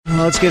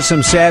let's get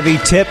some savvy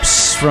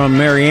tips from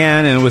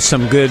Marianne, and with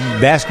some good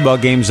basketball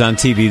games on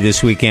TV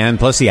this weekend,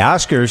 plus the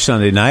Oscars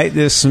Sunday night,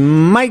 this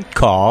might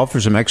call for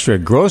some extra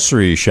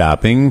grocery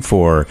shopping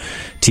for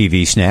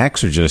TV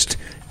snacks or just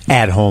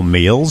at-home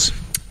meals.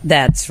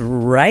 That's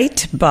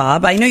right,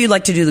 Bob. I know you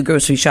like to do the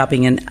grocery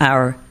shopping in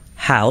our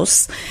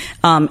house.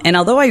 And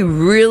although I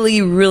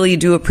really, really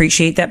do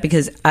appreciate that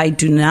because I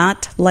do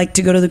not like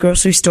to go to the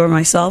grocery store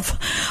myself,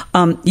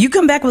 you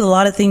come back with a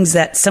lot of things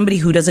that somebody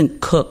who doesn't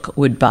cook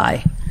would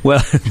buy.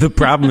 Well, the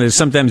problem is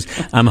sometimes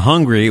I'm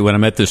hungry when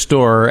I'm at the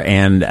store,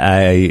 and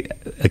I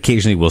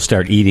occasionally will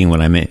start eating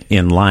when I'm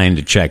in line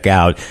to check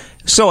out.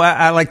 So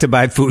I like to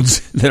buy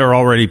foods that are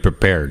already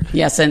prepared.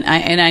 Yes, and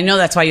I know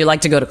that's why you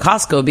like to go to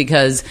Costco,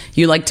 because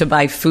you like to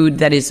buy food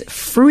that is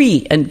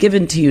free and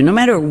given to you, no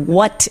matter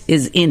what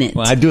is in it.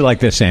 Well, I do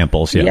like the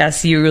samples, yeah.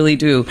 Yes, you really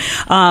do.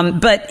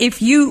 But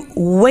if you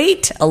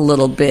wait a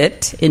little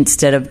bit,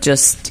 instead of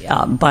just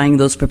buying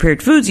those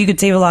prepared foods, you could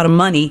save a lot of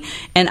money.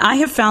 And I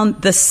have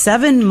found the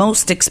 7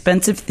 most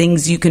expensive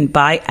things you can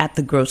buy at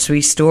the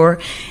grocery store.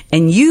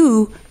 And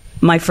you,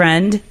 my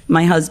friend,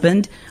 my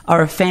husband,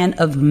 are a fan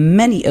of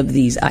many of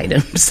these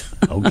items.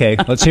 Okay,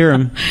 let's hear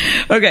them.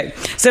 Okay,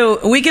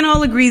 so we can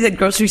all agree that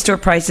grocery store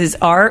prices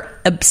are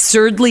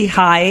absurdly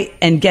high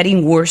and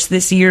getting worse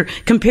this year.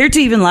 Compared to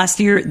even last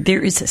year,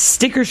 there is a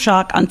sticker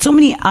shock on so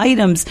many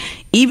items,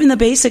 even the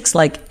basics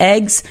like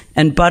eggs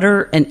and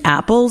butter and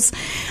apples.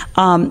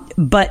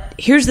 But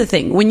here's the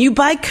thing. When you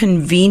buy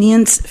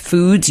convenience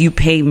foods, you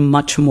pay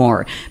much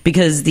more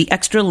because the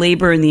extra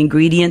labor and the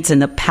ingredients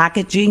and the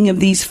packaging of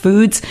these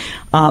foods,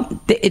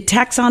 it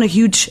tacks on a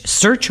huge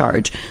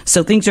surcharge.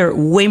 So things are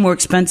way more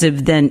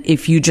expensive than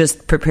if you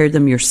just prepared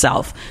them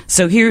yourself.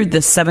 So here are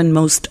the 7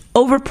 most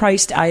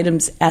overpriced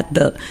items at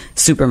the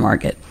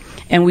supermarket.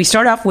 And we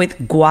start off with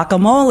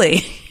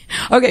guacamole.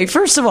 Okay,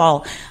 first of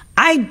all,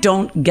 I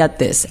don't get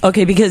this.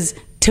 Okay, because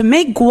to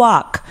make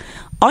guac,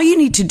 all you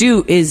need to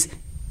do is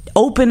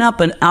open up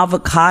an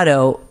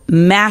avocado,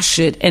 mash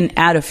it, and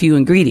add a few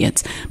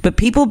ingredients. But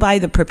people buy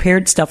the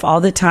prepared stuff all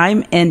the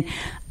time, and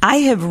I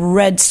have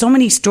read so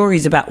many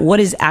stories about what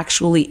is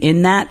actually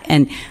in that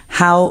and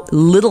how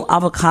little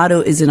avocado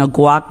is in a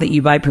guac that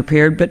you buy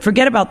prepared. But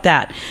forget about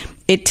that.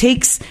 It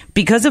takes,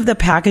 because of the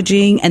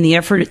packaging and the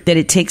effort that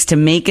it takes to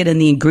make it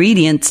and the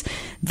ingredients,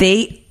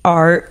 they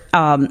are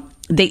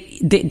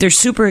they're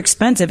super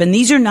expensive. And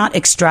these are not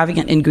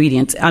extravagant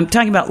ingredients. I'm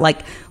talking about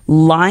like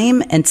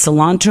lime and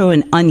cilantro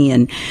and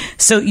onion.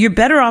 So you're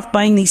better off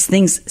buying these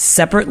things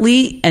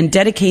separately and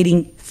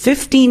dedicating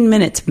 15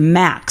 minutes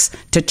max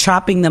to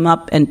chopping them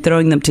up and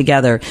throwing them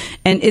together.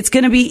 And it's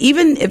going to be,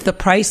 even if the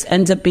price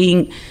ends up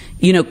being,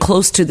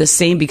 close to the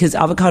same, because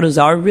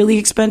avocados are really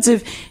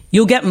expensive,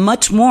 you'll get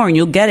much more, and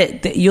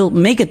you'll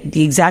make it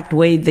the exact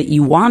way that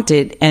you want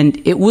it,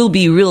 and it will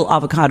be real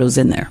avocados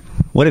in there.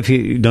 What if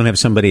you don't have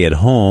somebody at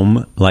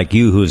home like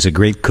you who's a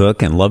great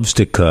cook and loves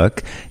to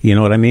cook? You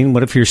know what I mean?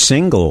 What if you're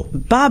single?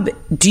 Bob,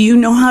 do you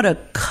know how to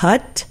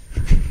cut?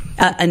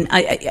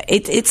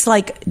 It's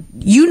like,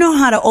 you know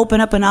how to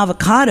open up an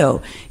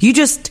avocado. You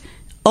just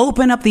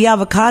open up the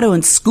avocado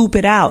and scoop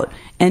it out.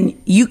 And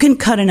you can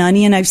cut an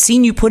onion. I've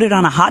seen you put it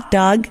on a hot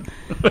dog.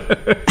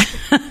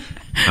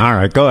 All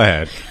right, go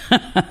ahead.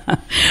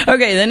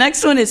 Okay, the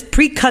next one is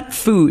pre-cut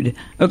food.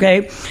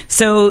 Okay,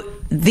 so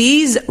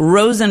these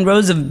rows and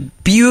rows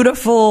of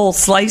beautiful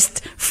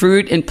sliced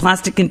fruit in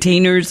plastic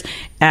containers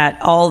at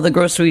all the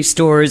grocery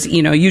stores,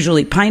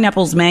 usually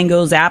pineapples,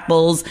 mangoes,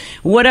 apples,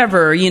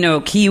 whatever,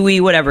 kiwi,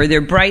 whatever.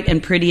 They're bright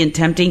and pretty and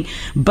tempting,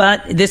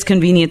 but this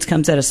convenience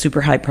comes at a super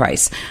high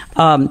price.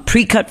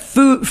 Pre-cut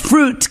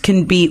fruit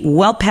can be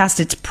well past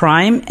its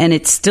prime, and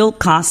it still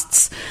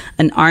costs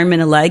an arm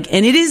and a leg.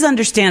 And it is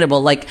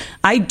understandable. Like,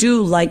 I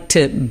do like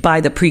to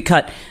buy the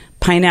pre-cut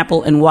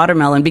pineapple and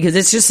watermelon because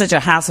it's just such a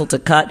hassle to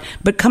cut.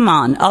 But come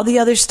on, all the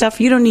other stuff,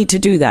 you don't need to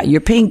do that.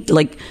 You're paying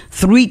like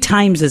 3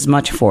 times as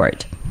much for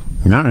it.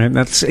 All right,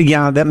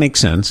 that makes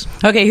sense.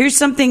 Okay, here's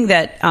something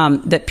that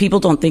that people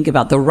don't think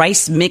about: the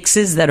rice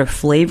mixes that are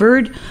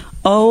flavored.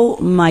 Oh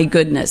my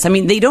goodness! I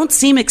mean, they don't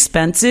seem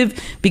expensive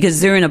because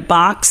they're in a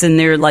box and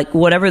they're like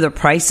whatever the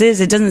price is.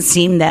 It doesn't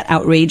seem that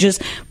outrageous.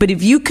 But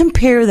if you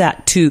compare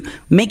that to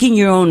making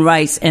your own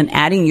rice and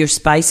adding your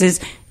spices,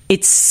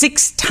 it's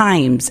 6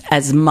 times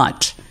as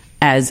much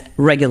as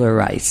regular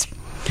rice.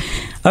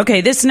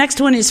 Okay, this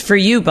next one is for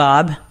you,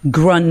 Bob.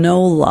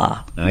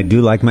 Granola. I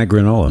do like my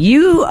granola.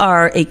 You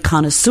are a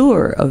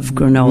connoisseur of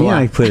granola. Yeah,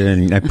 I put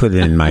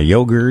it in my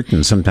yogurt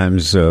and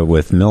sometimes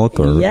with milk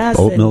or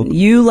oat milk.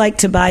 You like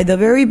to buy the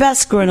very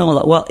best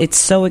granola. Well, it's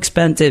so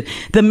expensive.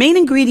 The main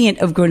ingredient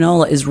of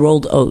granola is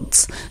rolled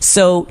oats.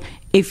 So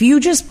if you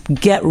just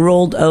get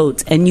rolled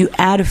oats and you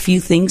add a few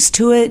things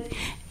to it,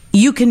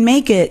 you can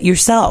make it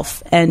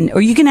yourself, or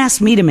you can ask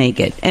me to make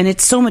it, and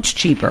it's so much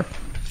cheaper.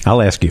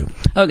 I'll ask you.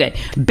 Okay.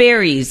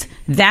 Berries.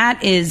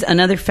 That is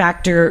another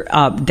factor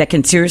that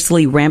can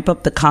seriously ramp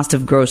up the cost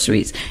of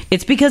groceries.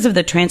 It's because of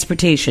the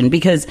transportation,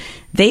 because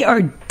they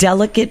are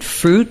delicate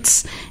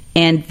fruits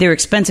and they're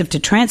expensive to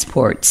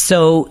transport.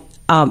 So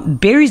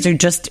berries are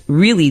just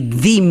really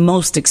the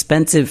most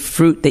expensive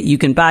fruit that you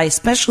can buy,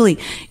 especially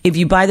if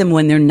you buy them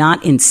when they're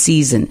not in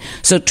season.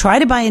 So try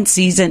to buy in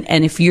season,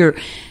 and if you're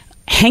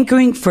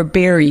hankering for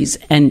berries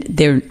and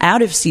they're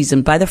out of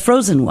season, buy the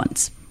frozen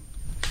ones.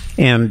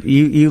 And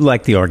you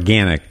like the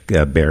organic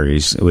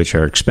berries, which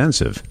are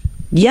expensive.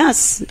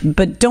 Yes,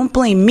 but don't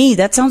blame me.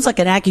 That sounds like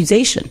an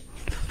accusation.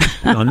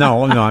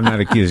 No, I'm not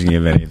accusing you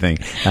of anything.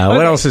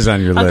 What else is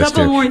on your list? A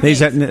couple more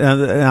things.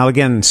 Now,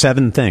 again,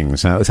 7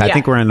 things. I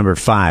think we're on number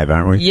 5,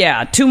 aren't we?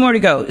 Yeah, 2 more to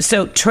go.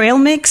 So trail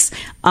mix,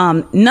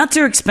 nuts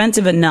are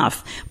expensive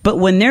enough, but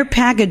when they're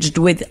packaged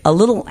with a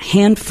little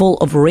handful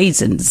of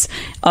raisins,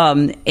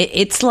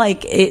 it's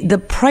like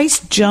the price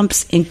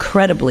jumps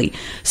incredibly.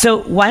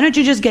 So why don't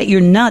you just get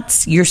your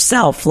nuts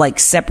yourself, like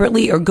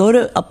separately, or go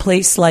to a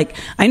place like,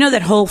 I know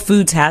that Whole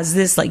Foods has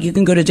this, like you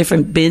can go to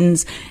different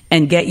bins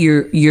and get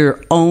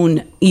your own,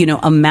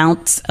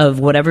 amounts of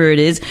whatever it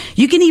is.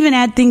 You can even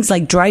add things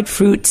like dried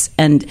fruits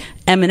and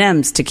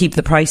M&Ms to keep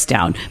the price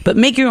down, but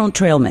make your own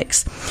trail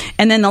mix.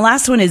 And then the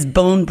last one is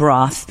bone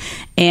broth.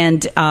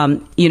 And,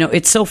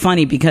 it's so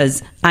funny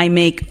because I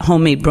make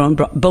homemade bone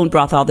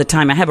broth all the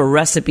time. I have a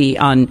recipe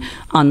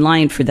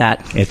online for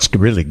that. It's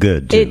really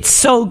good, too. It's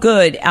so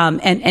good. And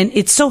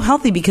it's so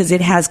healthy because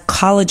it has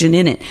collagen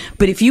in it.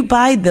 But if you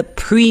buy the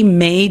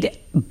pre-made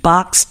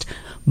boxed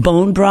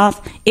bone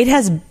broth, it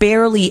has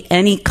barely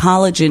any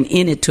collagen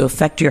in it to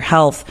affect your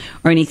health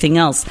or anything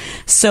else.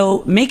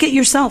 So make it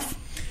yourself.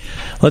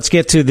 Let's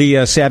get to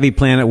the Savvy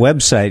Planet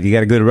website. You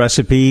got a good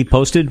recipe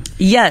posted?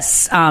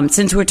 Yes.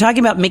 Since we're talking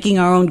about making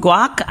our own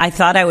guac, I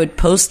thought I would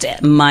post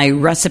my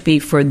recipe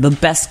for the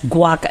best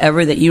guac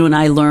ever that you and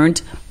I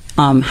learned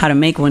how to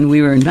make when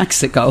we were in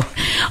Mexico.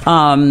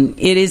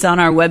 It is on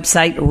our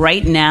website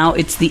right now.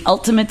 It's the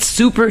ultimate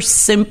super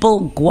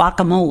simple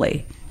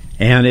guacamole.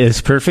 And it's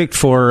perfect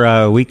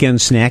for weekend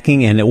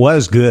snacking, and it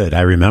was good,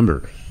 I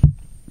remember.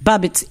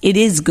 Bob, it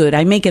is good.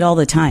 I make it all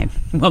the time.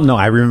 Well, no,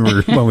 I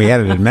remember when we had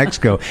it in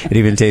Mexico, it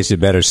even tasted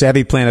better.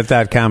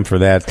 SavvyPlanet.com for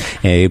that.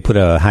 And you put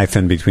a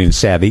hyphen between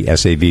Savvy,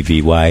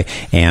 S-A-V-V-Y,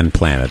 and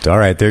Planet. All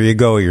right, there you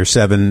go, your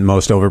 7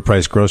 most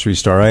overpriced grocery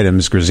store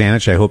items.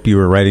 Grzanich, I hope you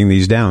were writing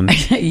these down.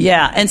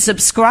 Yeah, and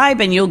subscribe,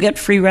 and you'll get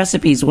free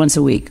recipes once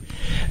a week.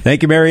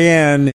 Thank you, Marianne.